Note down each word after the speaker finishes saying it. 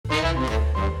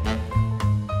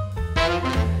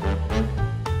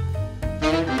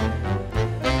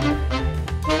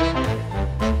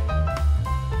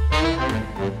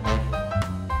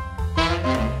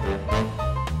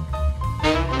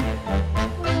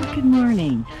Good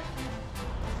morning.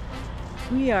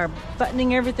 We are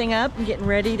buttoning everything up and getting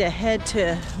ready to head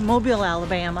to Mobile,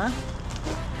 Alabama.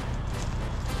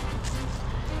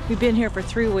 We've been here for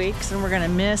 3 weeks and we're gonna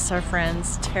miss our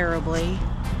friends terribly.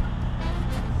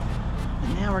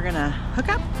 And now we're gonna hook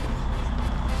up.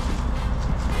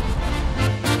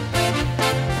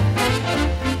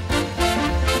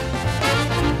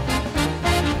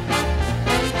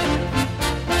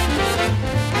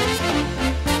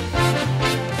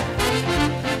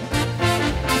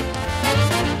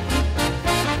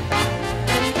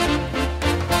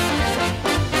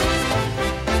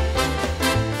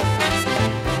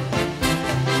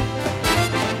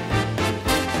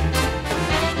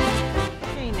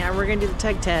 We're going to do the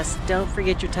tug test. Don't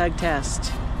forget your tug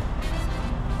test.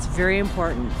 It's very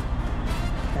important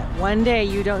that one day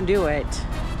you don't do it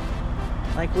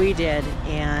like we did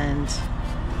and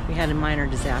we had a minor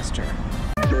disaster.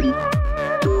 3,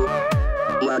 2,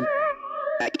 1,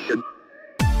 action.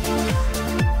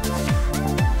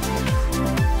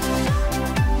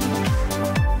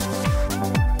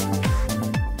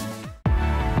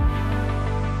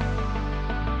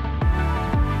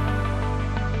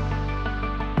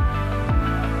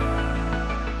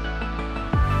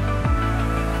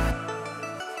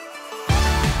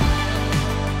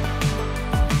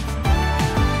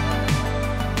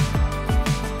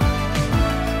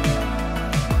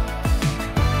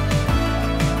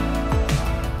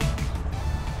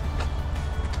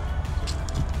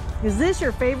 Is this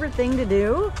your favorite thing to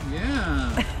do?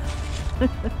 Yeah.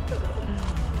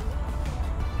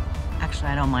 Actually,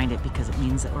 I don't mind it because it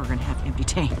means that we're going to have empty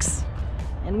tanks.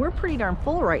 And we're pretty darn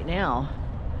full right now.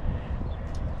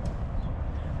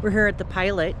 We're here at the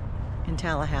Pilot in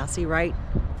Tallahassee, right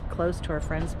close to our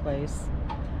friend's place.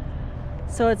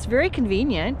 So it's very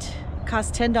convenient. It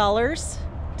costs $10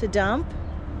 to dump,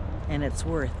 and it's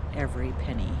worth every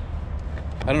penny.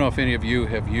 I don't know if any of you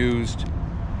have used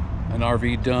an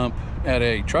RV dump at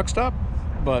a truck stop,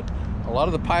 but a lot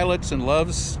of the Pilots and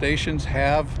Loves stations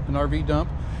have an RV dump.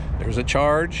 There's a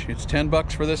charge. It's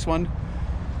 $10 for this one.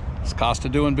 It's cost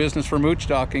of doing business for mooch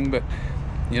docking, but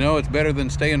you know, it's better than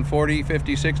staying $40,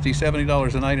 $50, $60,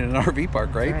 $70 a night in an RV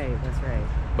park, right? That's right.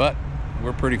 But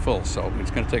we're pretty full, so it's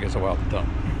going to take us a while to dump.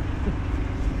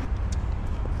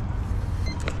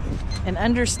 And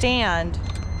understand,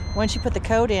 once you put the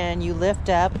code in, you lift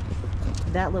up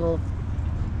that little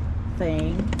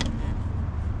thing,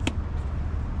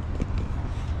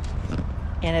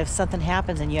 and if something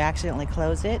happens and you accidentally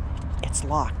close it, it's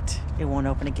locked. It won't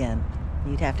open again.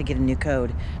 You'd have to get a new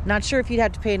code. Not sure if you'd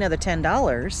have to pay another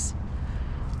 $10,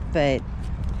 but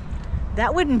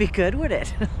that wouldn't be good, would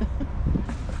it?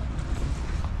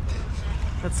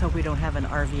 Let's hope we don't have an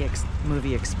RV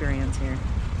movie experience here.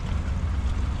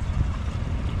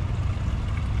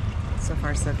 So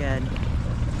far, so good.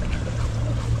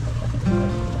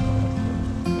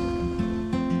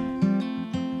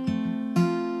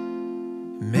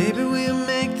 Maybe we'll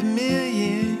make the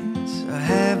millions or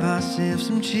have ourselves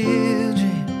some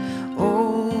children.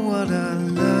 Oh, what our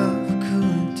love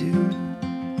could do.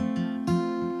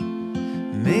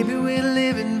 Maybe we'll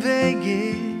live in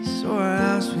Vegas or a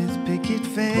house with picket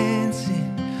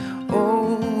fencing.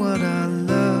 Oh, what our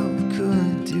love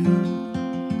could do.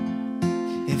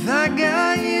 If I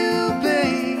got you,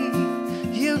 babe,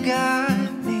 you got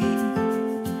me.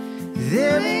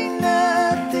 There ain't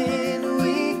nothing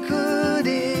we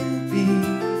couldn't be.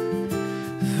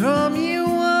 From year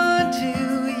 1 to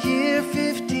year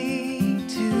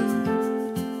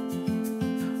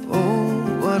 52.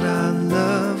 Oh, what our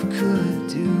love could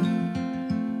do.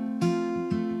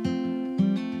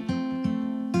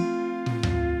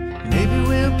 Maybe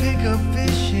we'll pick up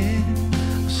fishing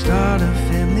or start a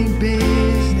family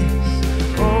business.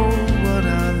 Oh, what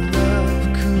our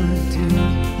love could do.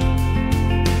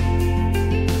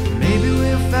 Maybe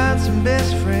we'll find some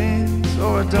best friends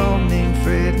or a dog named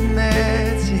Fred, and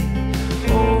that's it.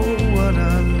 Oh, what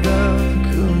our love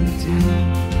could do.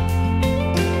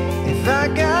 If I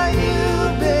got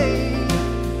you, babe,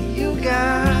 you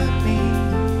got me.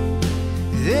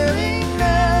 There ain't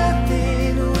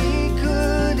nothing we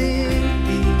couldn't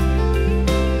be.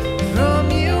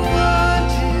 From year 1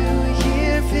 to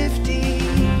year 52.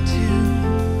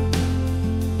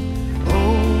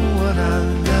 Oh, what our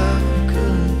love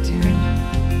could do.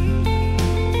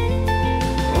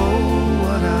 Oh,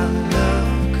 what our love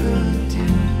could do.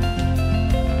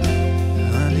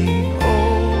 Honey,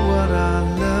 oh, what our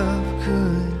love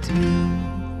could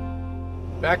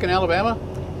do. Back in Alabama?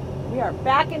 We are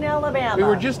back in Alabama. We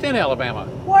were just in Alabama,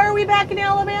 Why are we back in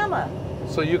Alabama?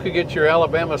 so you could get your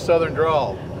Alabama Southern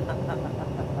drawl.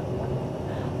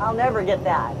 I'll never get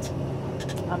that.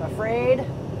 I'm afraid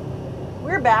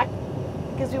we're back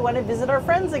because we want to visit our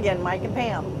friends again, Mike and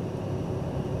Pam.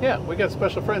 Yeah, we got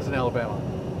special friends in Alabama.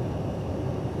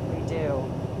 We do.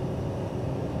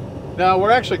 Now,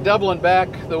 we're actually doubling back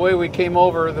the way we came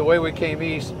over, the way we came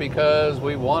east, because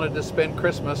we wanted to spend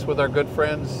Christmas with our good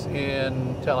friends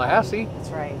in Tallahassee. That's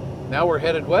right. Now we're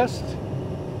headed west.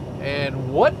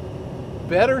 And what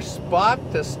better spot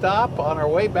to stop on our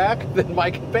way back than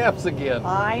Mike and Pam's again?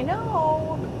 I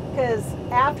know, because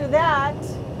after that,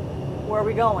 where are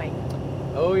we going?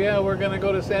 Oh yeah, we're going to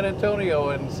go to San Antonio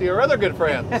and see our other good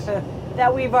friends.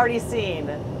 That we've already seen.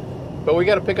 But we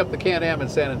got to pick up the CanAm in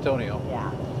San Antonio.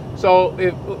 Yeah. So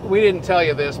we didn't tell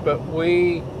you this, but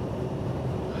we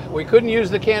couldn't use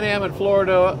the CanAm in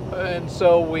Florida, and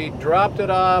so we dropped it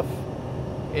off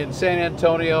in San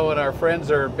Antonio, and our friends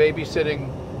are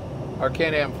babysitting our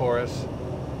CanAm for us.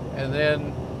 And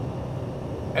then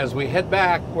as we head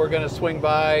back, we're going to swing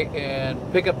by and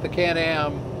pick up the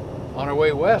CanAm on our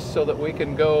way west so that we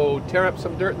can go tear up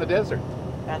some dirt in the desert.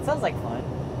 That sounds like fun.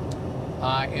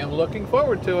 I am looking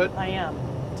forward to it. I am,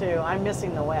 too. I'm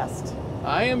missing the West.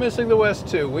 I am missing the West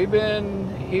too. We've been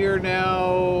here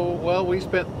now, well, we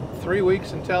spent 3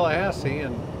 weeks in Tallahassee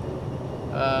and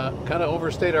kind of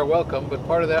overstayed our welcome, but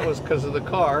part of that was because of the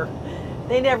car.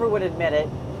 They never would admit it,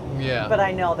 Yeah. but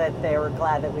I know that they were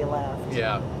glad that we left.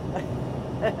 Yeah.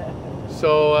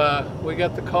 So we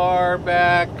got the car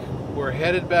back, we're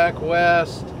headed back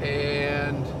west,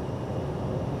 and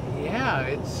yeah,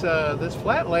 it's this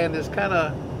flatland is kind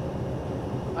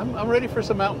of, I'm ready for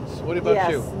some mountains. What about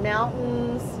you? Yes,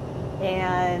 mountains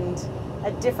and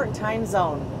a different time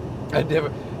zone.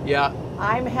 Yeah.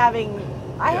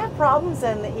 I have problems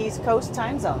in the East Coast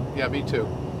time zone. Yeah, me too.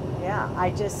 Yeah,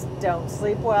 I just don't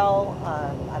sleep well.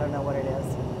 I don't know what it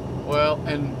is. Well,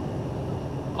 and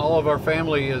all of our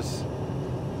family is,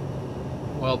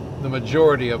 well, the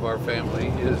majority of our family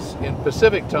is in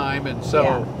Pacific time, and so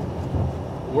Yeah.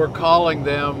 we're calling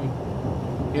them,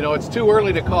 you know, it's too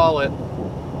early to call it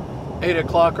 8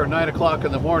 o'clock or 9 o'clock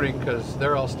in the morning because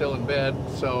they're all still in bed.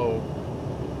 So,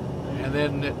 and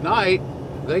then at night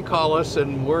they call us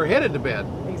and we're headed to bed.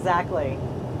 Exactly.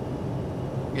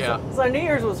 Yeah. So New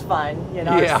Year's was fun. You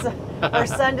know, Yeah. our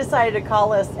son decided to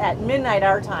call us at midnight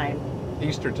our time,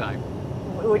 Easter time.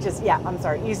 which is,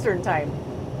 Eastern time.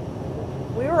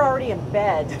 We were already in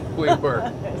bed. We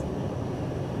were.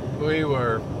 We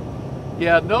were.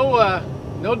 Yeah,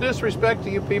 no disrespect to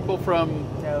you people from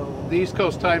No. the East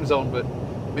Coast time zone, but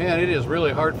man, it is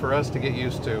really hard for us to get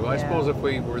used to. I Yeah. suppose if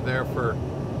we were there for,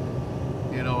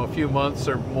 you know, a few months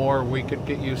or more, we could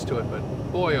get used to it. But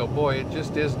boy, oh boy, it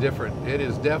just is different. It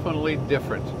is definitely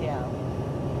different. Yeah.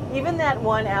 Even that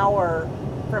 1 hour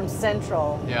from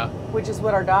Central, Yeah. which is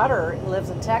what our daughter lives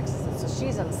in Texas, so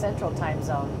she's in the Central time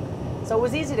zone. So it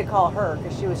was easy to call her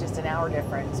because she was just an hour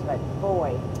difference. But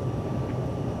boy,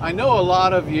 I know a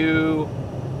lot of you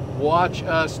watch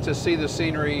us to see the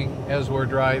scenery as we're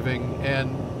driving,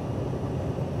 and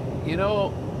you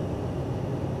know,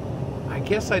 I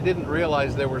guess I didn't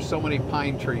realize there were so many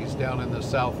pine trees down in the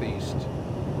southeast.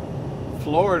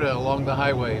 Florida along the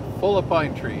highway, full of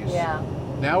pine trees. yeah.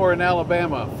 Now we're in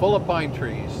Alabama, full of pine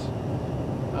trees.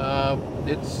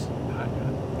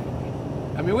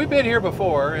 I mean, we've been here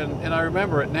before, and I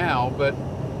remember it now, but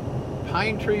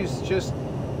pine trees just,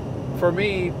 for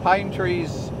me, pine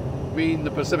trees mean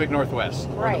the Pacific Northwest,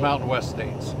 or Right. the Mountain West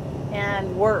states.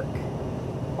 And work.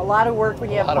 A lot of work when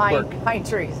you A have lot of pine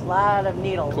trees. A lot of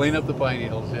needles. Clean up the pine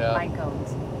needles, yeah. Pine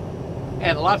cones.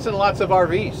 And lots of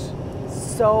RVs.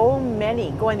 So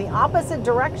many going the opposite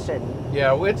direction.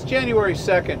 Yeah, well, it's January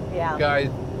 2nd, Yeah.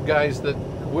 guys, that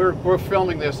we're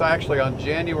filming this actually on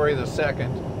January the 2nd.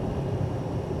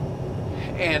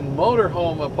 And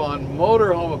motorhome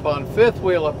upon fifth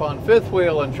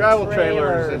wheel and travel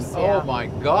trailers and yeah. oh my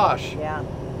gosh, Yeah.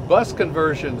 bus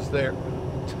conversions there,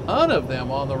 ton of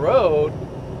them on the road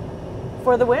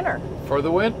For the winter. for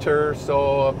the winter.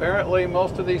 So apparently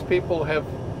most of these people have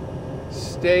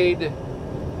stayed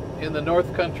in the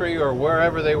North Country or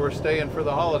wherever they were staying for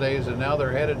the holidays, and now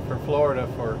they're headed for Florida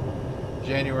for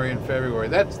January and February.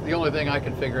 That's the only thing I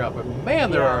can figure out. But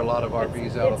man, there Yeah. are a lot of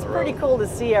RVs out on It's the road. pretty cool to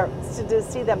see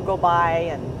them go by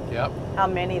and Yep, how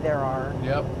many there are.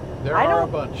 yep. There are a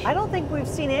bunch. I don't think we've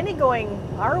seen any going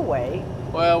our way.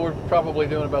 Well, we're probably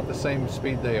doing about the same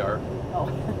speed they are. Oh.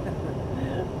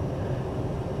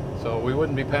 So we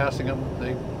wouldn't be passing them.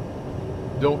 They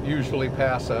don't usually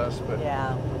pass us, but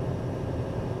Yeah.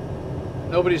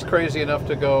 nobody's crazy enough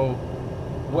to go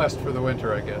west for the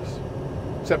winter, I guess.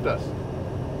 Except us.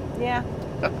 Yeah.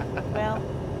 Well,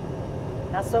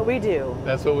 that's what we do.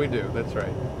 That's what we do. That's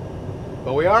right.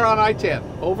 But we are on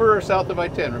I-10, over or south of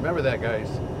I-10. Remember that, guys.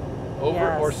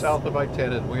 Over or Yes. south of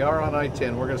I-10, and we are on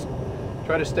I-10. We're going to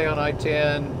try to stay on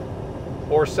I-10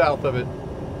 or south of it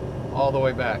all the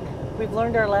way back. We've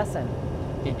learned our lesson.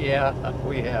 Yeah,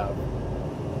 we have.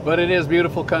 But it is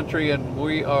beautiful country, and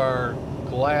we are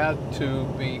glad to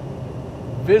be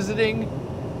visiting,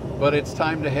 but it's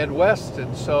time to head west,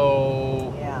 and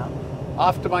so Yeah.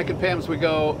 off to Mike and Pam's we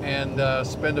go and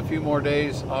spend a few more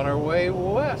days on our way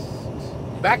west.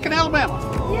 Back in Alabama.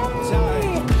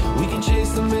 We can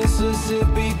chase the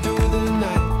Mississippi through the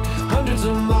night, hundreds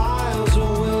of miles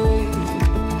away.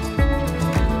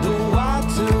 The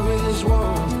water is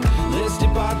warm. Let's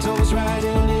dip our toes right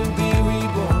in and be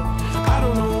reborn. I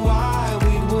don't know why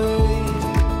we'd wait.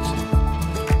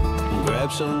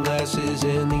 Grab some glasses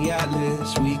in the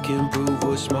Atlas. We can prove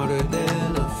we're smarter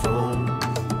than a phone.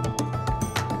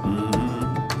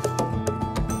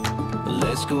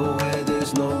 Let's go where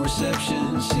there's no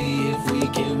reception. See if we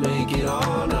can make it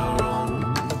on our own.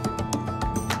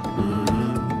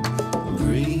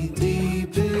 Breathe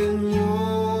deep in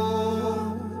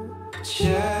your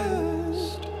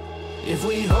chest. If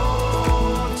we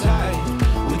hold tight,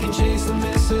 we can chase the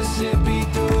Mississippi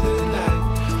through the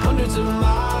night, hundreds of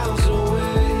miles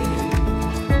away.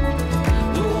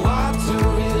 The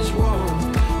water is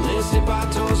warm. Let's dip our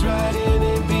toes right in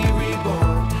and be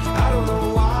reborn. I don't know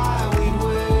why.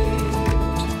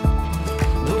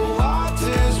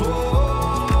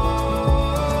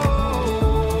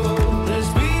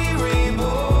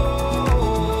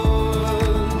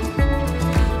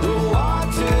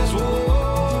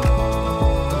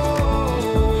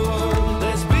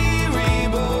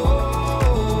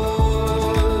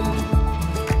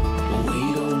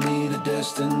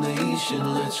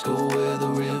 Let's go where the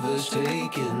river's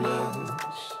taking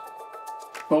us.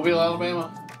 Mobile,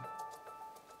 Alabama.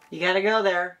 You got to go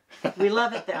there. We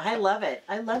love it there. I love it.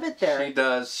 I love it there. She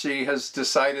does. She has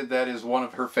decided that is one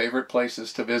of her favorite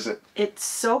places to visit. It's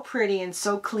so pretty and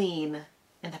so clean,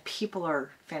 and the people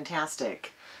are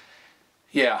fantastic.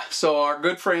 Yeah, so our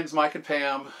good friends Mike and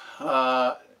Pam,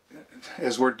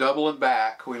 as we're doubling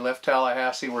back, we left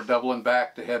Tallahassee, we're doubling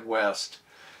back to head west.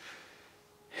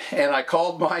 And I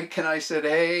called Mike and I said,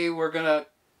 hey, we're going to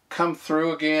come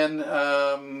through again.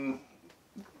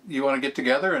 You want to get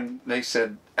together? And they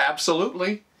said,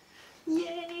 absolutely.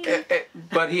 Yay!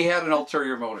 But he had an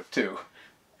ulterior motive too.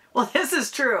 Well, this is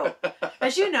true.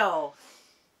 As you know,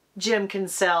 Jim can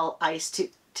sell ice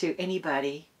to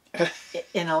anybody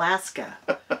in Alaska,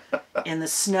 in the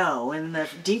snow, in the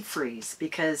deep freeze,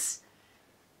 because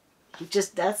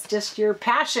that's just your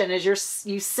passion, is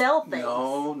you sell things.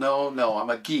 No, I'm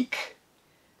a geek.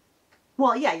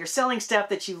 Well, yeah, you're selling stuff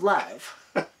that you love.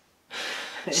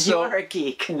 You are a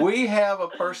geek. We have a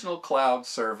personal cloud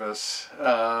service.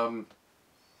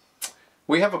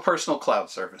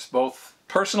 Both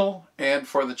personal and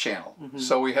for the channel.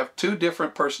 So we have two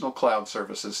different personal cloud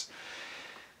services.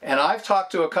 And I've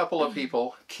talked to a couple of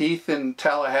people. Keith in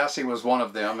Tallahassee was one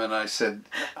of them, and I said,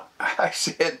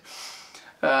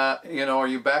 you know, are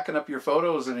you backing up your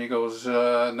photos? And he goes,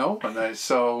 no. And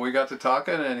so we got to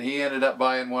talking, and he ended up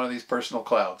buying one of these personal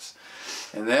clouds.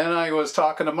 And then I was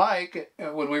talking to Mike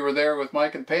when we were there with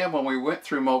Mike and Pam when we went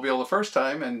through Mobile the first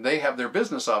time, and they have their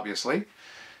business, obviously.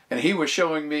 And he was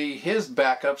showing me his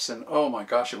backups, and oh my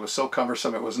gosh, it was so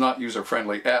cumbersome. It was not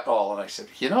user-friendly at all. And I said,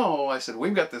 you know,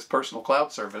 we've got this personal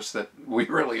cloud service that we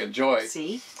really enjoy.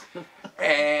 See?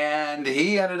 And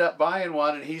he ended up buying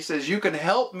one, and he says, you can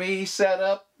help me set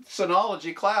up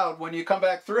Synology Cloud when you come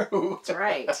back through. That's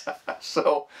right.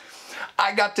 So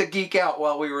I got to geek out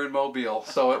while we were in Mobile,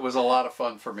 so it was a lot of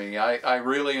fun for me. I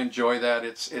really enjoy that.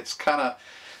 It's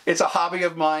a hobby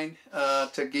of mine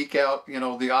to geek out. You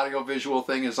know, the audio-visual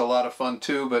thing is a lot of fun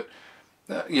too, but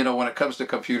you know, when it comes to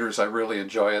computers, I really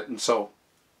enjoy it, and so.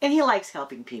 And he likes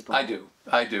helping people. I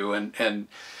do, and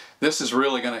this is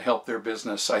really going to help their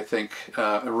business, I think,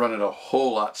 run it a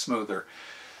whole lot smoother.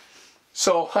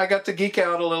 So I got to geek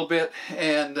out a little bit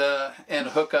and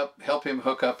help him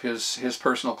hook up his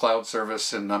personal cloud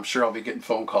service, and I'm sure I'll be getting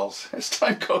phone calls as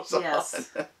time goes on.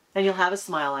 Yes, and you'll have a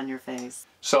smile on your face.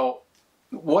 So,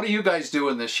 what are you guys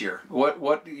doing this year?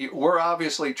 We're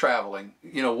obviously traveling.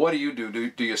 You know, what do you do?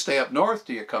 Do you stay up north?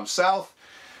 Do you come south?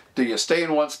 Do you stay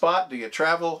in one spot? Do you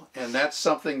travel? And that's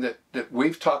something that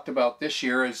we've talked about this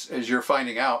year, as you're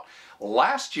finding out.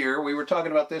 Last year, we were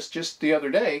talking about this just the other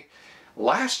day.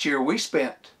 Last year, we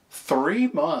spent 3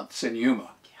 months in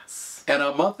Yuma. Yes. And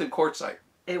a month in Quartzsite.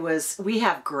 We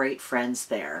have great friends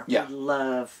there. Yeah. We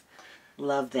love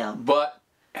them. But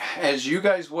as you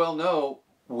guys well know,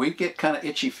 we get kind of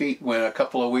itchy feet when a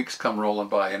couple of weeks come rolling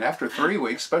by. And after 3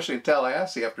 weeks, especially in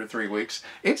Tallahassee after 3 weeks,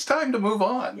 it's time to move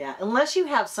on. Yeah, unless you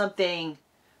have something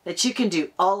that you can do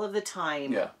all of the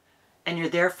time. Yeah. And you're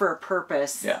there for a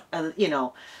purpose. Yeah. You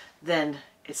know, then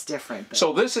it's different. But.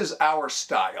 So this is our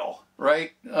style,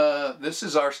 right? This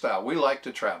is our style. We like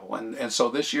to travel. And so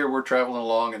this year we're traveling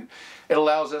along, and it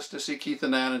allows us to see Keith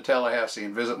and Nan in Tallahassee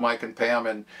and visit Mike and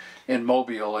Pam in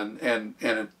Mobile. And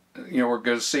you know, we're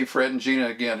going to see Fred and Gina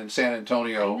again in San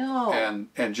Antonio. I know.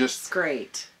 And just... It's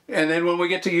great. And then when we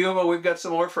get to Yuma, we've got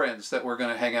some more friends that we're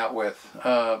going to hang out with.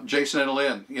 Jason and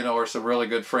Lynn, you know, are some really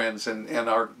good friends. And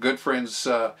our good friends,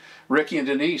 Ricky and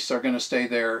Denise, are going to stay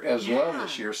there as well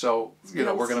this year. So, you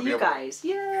know, we're going to be able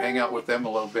to hang out with them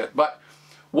a little bit. But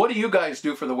what do you guys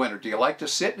do for the winter? Do you like to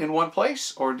sit in one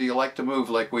place, or do you like to move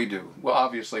like we do? Well,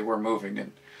 obviously, we're moving,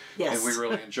 and we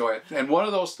really enjoy it. And one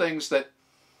of those things that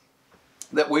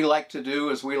we like to do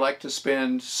is we like to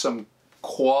spend some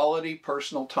quality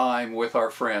personal time with our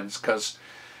friends, because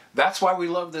that's why we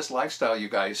love this lifestyle, you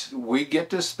guys. We get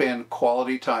to spend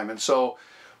quality time, and so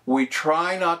we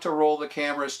try not to roll the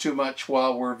cameras too much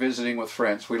while we're visiting with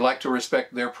friends. We like to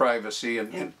respect their privacy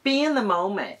and be in the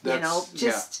moment, you know,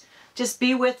 just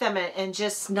be with them and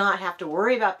just not have to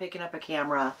worry about picking up a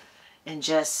camera, and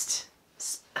just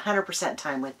 100%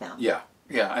 time with them. Yeah,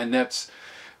 and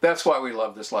that's why we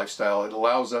love this lifestyle. It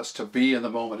allows us to be in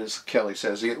the moment, as Kelly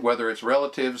says, whether it's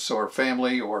relatives or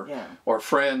family or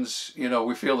friends. You know,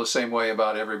 we feel the same way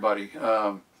about everybody.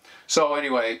 So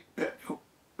anyway,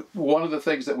 one of the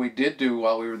things that we did do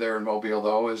while we were there in Mobile,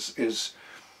 though, is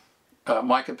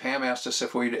Mike and Pam asked us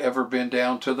if we'd ever been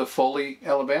down to the Foley,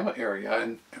 Alabama area,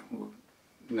 and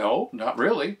no, not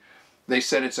really. They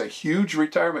said it's a huge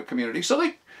retirement community,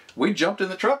 so we jumped in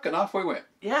the truck and off we went.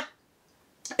 Yeah.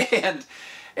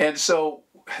 And so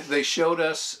they showed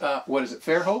us, what is it,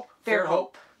 Fairhope?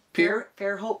 Fairhope Pier?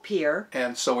 Fairhope Pier.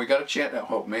 And so we got a chance,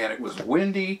 oh man, it was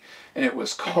windy and it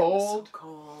was cold. It was so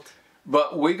cold.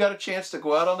 But we got a chance to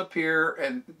go out on the pier,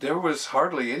 and there was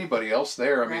hardly anybody else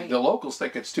there. I mean, the locals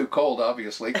think it's too cold,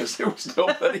 obviously, because there was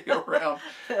nobody around,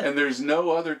 and there's no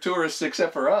other tourists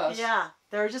except for us. Yeah.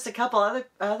 There were just a couple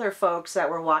other folks that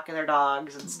were walking their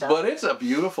dogs and stuff. But it's a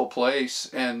beautiful place,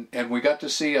 and we got to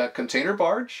see a container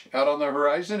barge out on the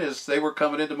horizon as they were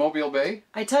coming into Mobile Bay.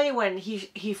 I tell you, when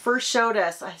he first showed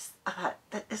us, I thought,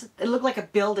 it looked like a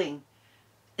building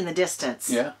in the distance.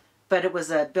 Yeah. But it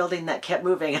was a building that kept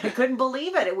moving. I couldn't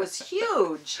believe it. It was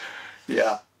huge.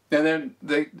 Yeah. And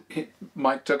then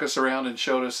Mike took us around and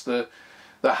showed us the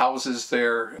houses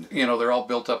there. You know, they're all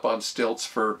built up on stilts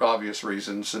for obvious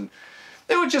reasons, and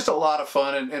it was just a lot of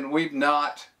fun, and we've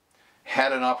not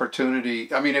had an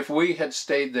opportunity. I mean, if we had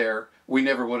stayed there, we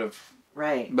never would have.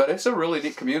 Right. But it's a really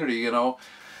neat community, you know.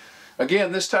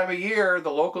 Again, this time of year, the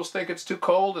locals think it's too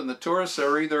cold, and the tourists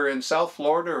are either in South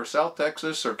Florida or South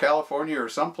Texas or California or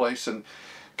someplace, and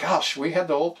gosh, we had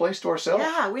the whole place to ourselves.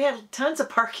 Yeah, we had tons of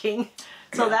parking.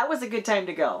 So that was a good time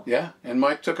to go. Yeah, and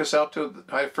Mike took us out to,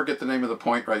 I forget the name of the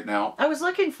point right now. I was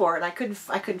looking for it, and I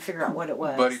couldn't figure out what it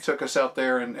was. But he took us out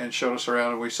there and showed us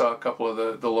around, and we saw a couple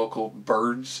of the local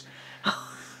birds.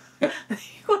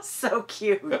 He was so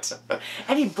cute.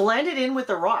 And he blended in with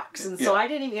the rocks. And so I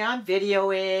didn't even, I'm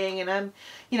videoing, and I'm,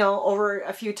 you know, over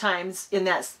a few times in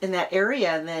that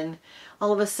area, and then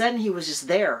all of a sudden he was just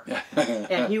there.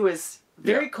 And he was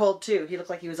very cold too. He looked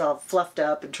like he was all fluffed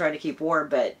up and trying to keep warm,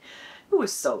 but it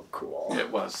was so cool.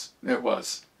 It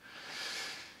was.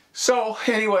 So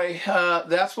anyway,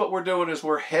 that's what we're doing, is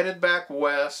we're headed back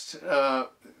west.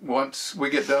 Once we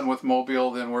get done with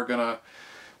Mobile, then we're going to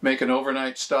make an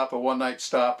overnight stop, a one-night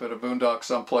stop at a boondock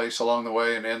someplace along the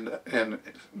way, and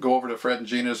go over to Fred and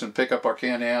Gina's and pick up our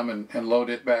CanAm and load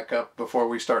it back up before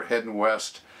we start heading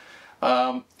west.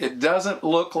 It doesn't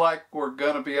look like we're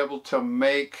going to be able to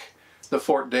make the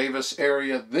Fort Davis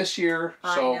area this year,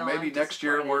 so maybe next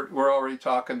year. We're already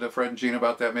talking to Fred and Gina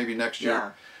about that. Maybe next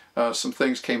year. Some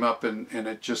things came up, and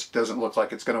it just doesn't look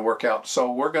like it's going to work out.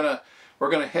 So we're gonna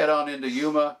head on into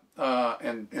Yuma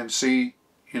and see,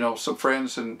 you know, some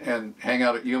friends and hang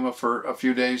out at Yuma for a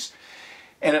few days.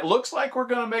 And it looks like we're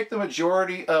going to make the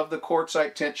majority of the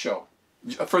Quartzsite Tent Show,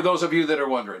 for those of you that are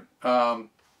wondering.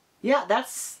 Yeah,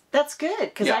 that's good,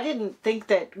 because I didn't think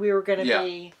that we were going to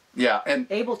be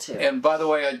able to. And by the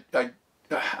way,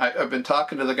 I've been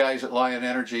talking to the guys at Lion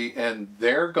Energy, and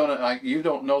they're gonna. You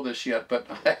don't know this yet, but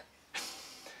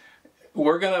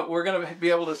we're gonna be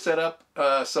able to set up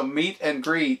some meet and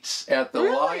greets at the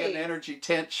Lion Energy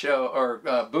tent show, or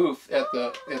booth at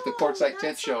the Quartzsite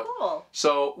Tent Show. Cool.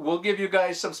 So we'll give you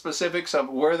guys some specifics of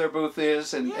where their booth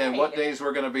is and what days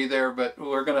we're gonna be there. But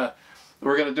we're gonna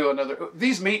we're going to do another.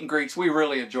 These meet and greets, we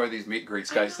really enjoy these meet and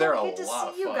greets, guys. They're a lot of fun.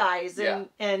 to see you guys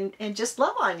and just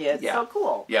love on you. It's so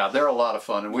cool. Yeah, they're a lot of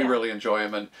fun, and we really enjoy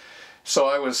them. And so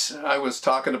I was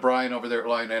talking to Brian over there at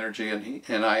Lion Energy,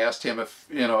 and I asked him if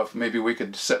maybe we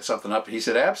could set something up. He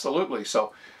said absolutely.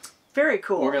 So very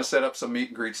cool. We're going to set up some meet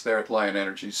and greets there at Lion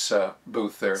Energy's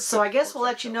booth there. So I guess we'll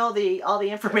let you know all the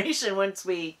information once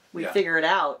we figure it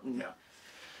out. Yeah.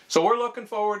 So we're looking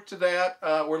forward to that.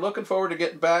 We're looking forward to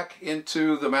getting back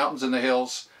into the mountains and the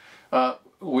hills.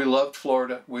 We loved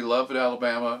Florida. We loved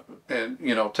Alabama, and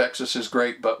Texas is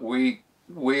great, but we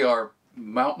are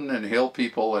mountain and hill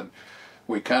people, and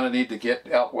we kind of need to get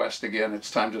out west again.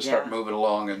 It's time to start moving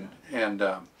along.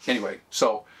 And anyway,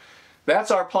 so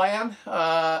that's our plan,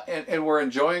 and we're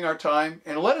enjoying our time.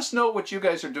 And let us know what you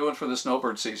guys are doing for the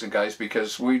snowbird season, guys,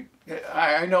 because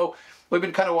I know we've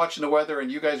been kind of watching the weather,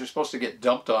 and you guys are supposed to get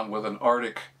dumped on with an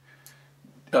Arctic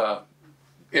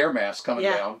air mass coming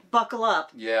down. Buckle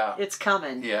up. Yeah. It's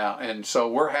coming. Yeah, and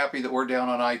so we're happy that we're down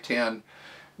on I-10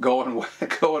 going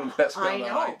westbound on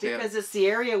I-10. Because it's the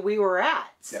area we were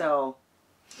at. So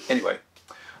anyway,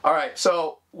 all right,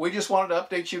 so we just wanted to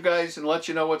update you guys and let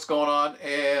you know what's going on,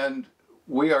 and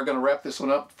we are going to wrap this one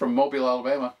up from Mobile,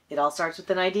 Alabama. It all starts with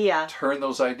an idea. Turn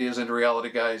those ideas into reality,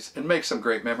 guys, and make some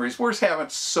great memories. We're having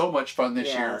so much fun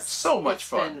this year. So much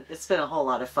fun. It's been a whole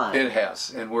lot of fun. It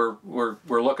has, and we're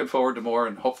looking forward to more,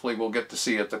 and hopefully we'll get to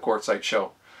see you at the Quartzsite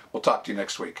show. We'll talk to you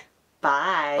next week.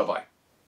 Bye. Bye-bye.